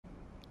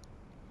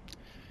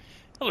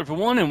Hello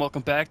everyone and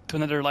welcome back to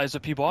another Lies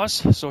of P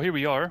boss. So here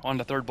we are on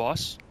the third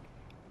boss.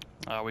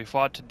 We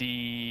fought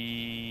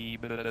the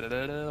what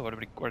do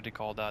we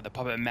call that? The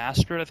puppet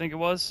master, I think it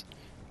was,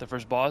 the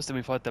first boss. Then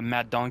we fought the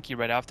mad donkey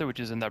right after, which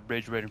is in that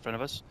bridge right in front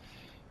of us.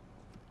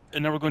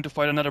 And now we're going to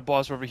fight another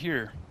boss over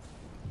here.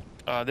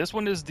 This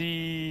one is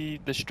the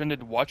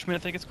stranded Watchman, I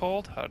think it's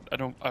called.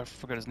 I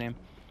forgot his name.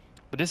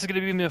 But this is going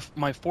to be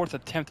my fourth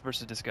attempt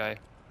versus this guy.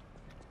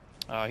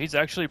 He's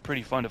actually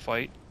pretty fun to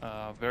fight.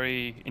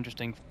 Very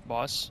interesting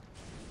boss.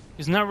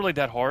 He's not really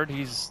that hard.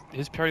 His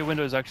parry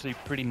window is actually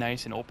pretty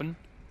nice and open.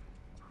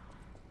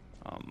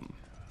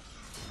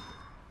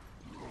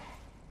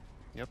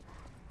 Yep,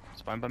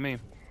 it's fine by me.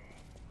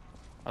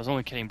 I was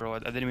only kidding, bro. I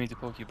didn't mean to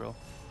poke you, bro.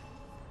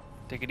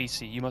 Take it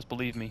easy. You must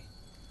believe me.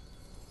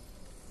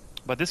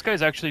 But this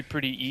guy's actually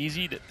pretty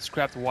easy. The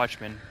scrapped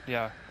Watchman.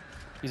 Yeah,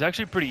 he's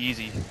actually pretty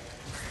easy.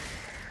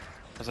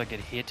 As I get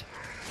hit.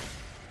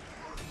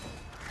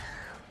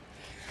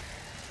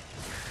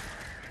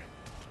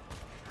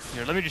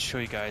 Here, let me just show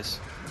you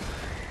guys.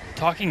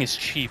 Talking is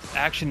cheap.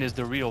 Action is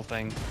the real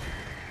thing.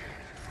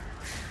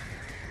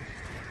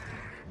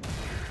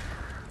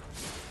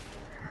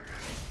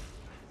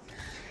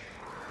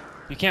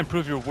 You can't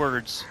prove your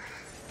words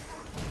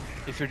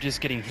if you're just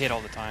getting hit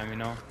all the time, you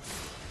know?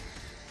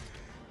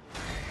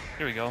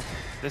 Here we go.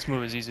 This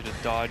move is easy to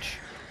dodge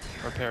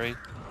or parry.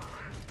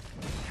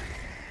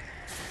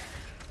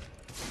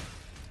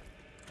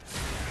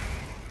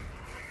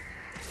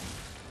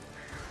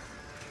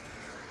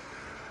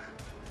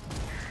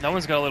 That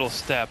one's got a little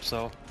step,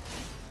 so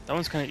that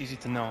one's kind of easy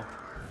to know.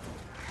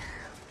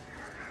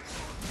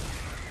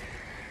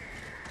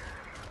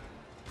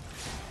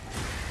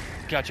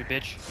 Gotcha,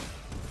 bitch.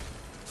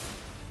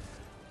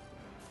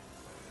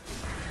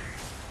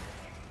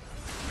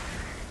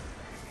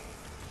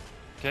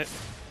 Okay,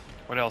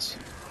 what else?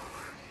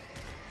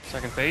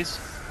 Second phase?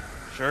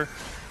 Sure.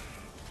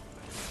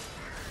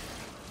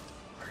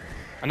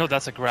 I know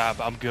that's a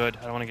grab. I'm good.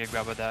 I don't want to get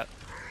grabbed by that.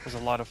 There's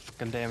a lot of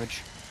fucking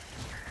damage.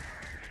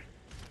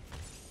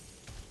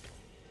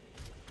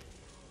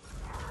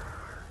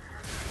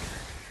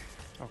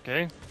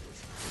 Okay.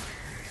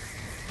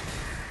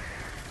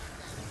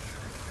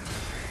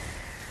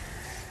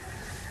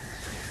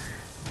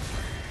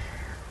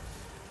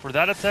 For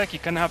that attack, you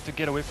kind of have to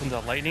get away from the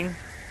lightning.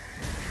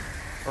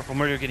 Or from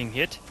where you're getting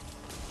hit.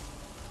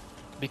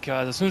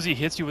 Because as soon as he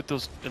hits you with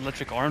those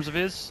electric arms of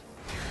his,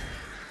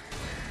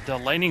 the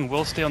lightning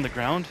will stay on the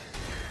ground.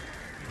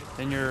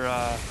 Then you're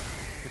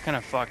kind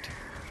of fucked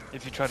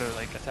if you try to,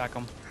 like, attack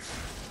him.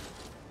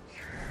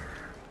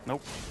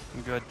 Nope,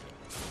 I'm good.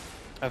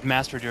 I've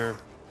mastered your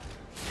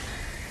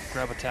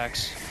grab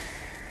attacks.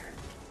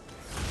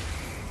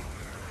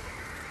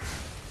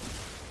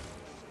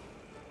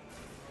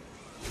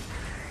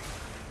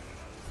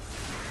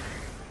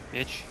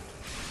 Bitch.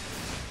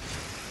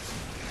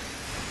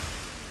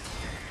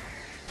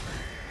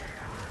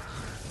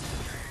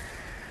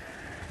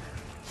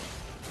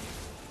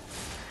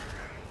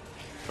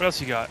 What else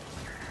you got?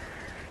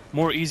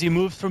 More easy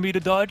moves for me to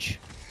dodge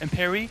and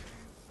parry?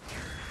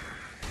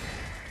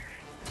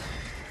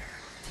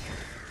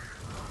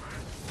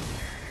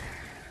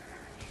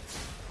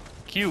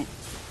 Cute.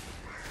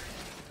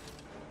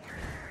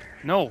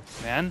 No,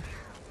 man.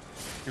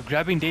 Your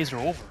grabbing days are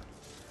over.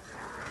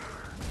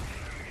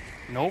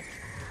 Nope.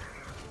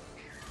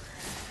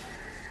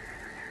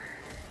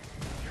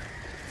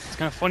 It's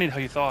kind of funny how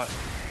you thought.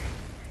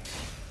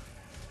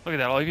 Look at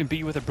that, I'll even beat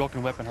you with a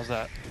broken weapon. How's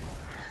that?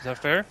 Is that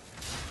fair?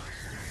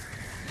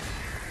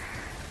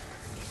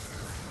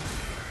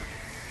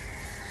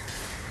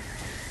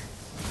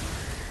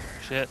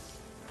 Shit.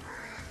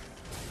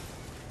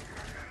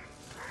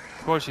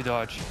 Of course you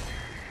dodge.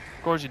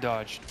 Of course you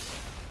dodged.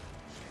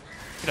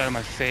 Get out of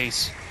my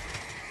face.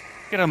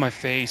 Get out of my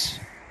face.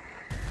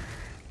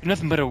 You're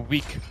nothing but a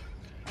weak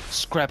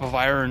scrap of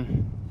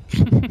iron.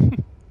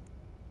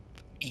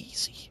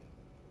 Easy.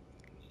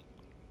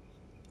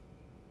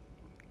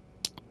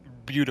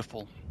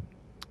 Beautiful.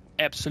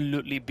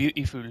 Absolutely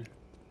beautiful.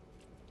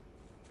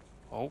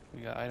 Oh,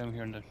 we got an item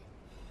here in the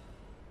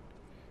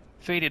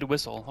faded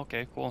whistle.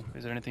 Okay, cool.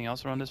 Is there anything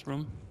else around this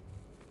room?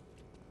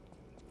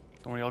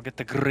 Don't worry, I'll get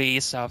the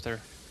grace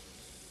after.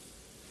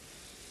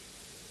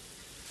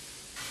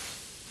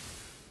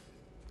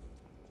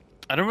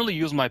 I don't really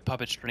use my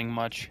puppet string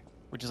much,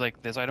 which is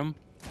like this item.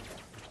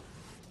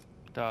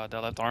 The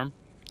left arm.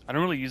 I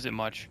don't really use it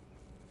much.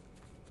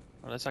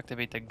 Well, let's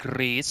activate the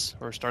grace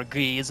or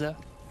stargazer.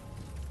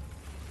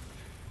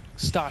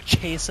 Star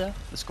Chaser.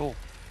 Let's go.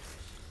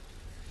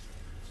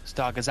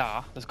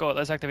 Stargazer. Let's go.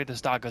 Let's activate the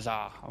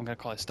Stargazer. I'm gonna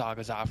call it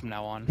Stargazer from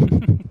now on.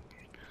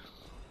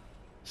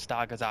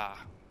 Stargazer.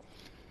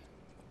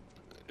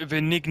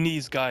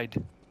 Venigni's guide.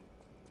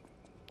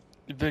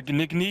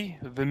 Vigni.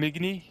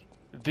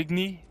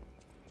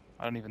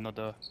 I don't even know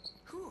the.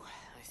 Whew,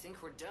 I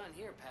think we're done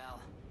here, pal.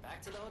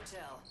 Back to the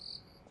hotel.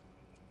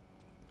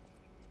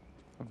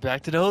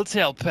 Back to the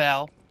hotel,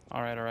 pal.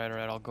 Alright,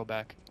 I'll go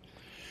back.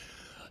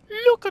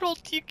 Look at all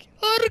the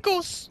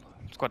Argos!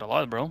 It's quite a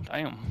lot, bro.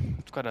 Damn.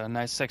 It's quite a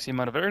nice, sexy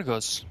amount of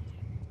ergos.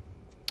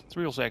 It's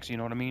real sexy, you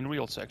know what I mean?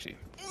 Real sexy.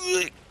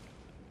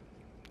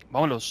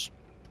 Vámonos.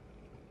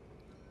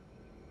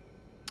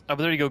 But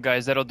there you go,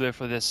 guys. That'll do it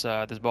for this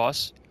this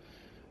boss.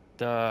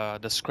 The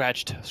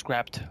scrapped,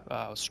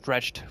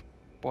 stretched,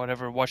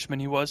 whatever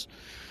Watchman he was.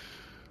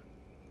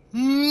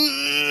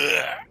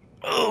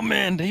 Oh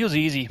man, he was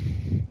easy.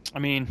 I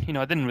mean, you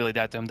know, I didn't really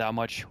die to him that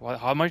much.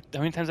 How many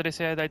times did I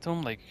say I died to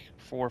him? Like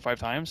 4 or 5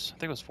 times? I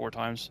think it was 4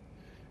 times.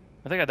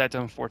 I think I died to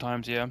him 4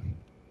 times. Yeah.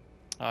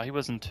 He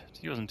wasn't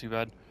too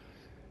bad.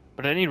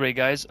 But at any rate,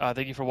 guys,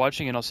 thank you for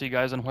watching, and I'll see you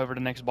guys on whoever the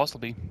next boss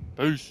will be.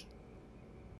 Peace.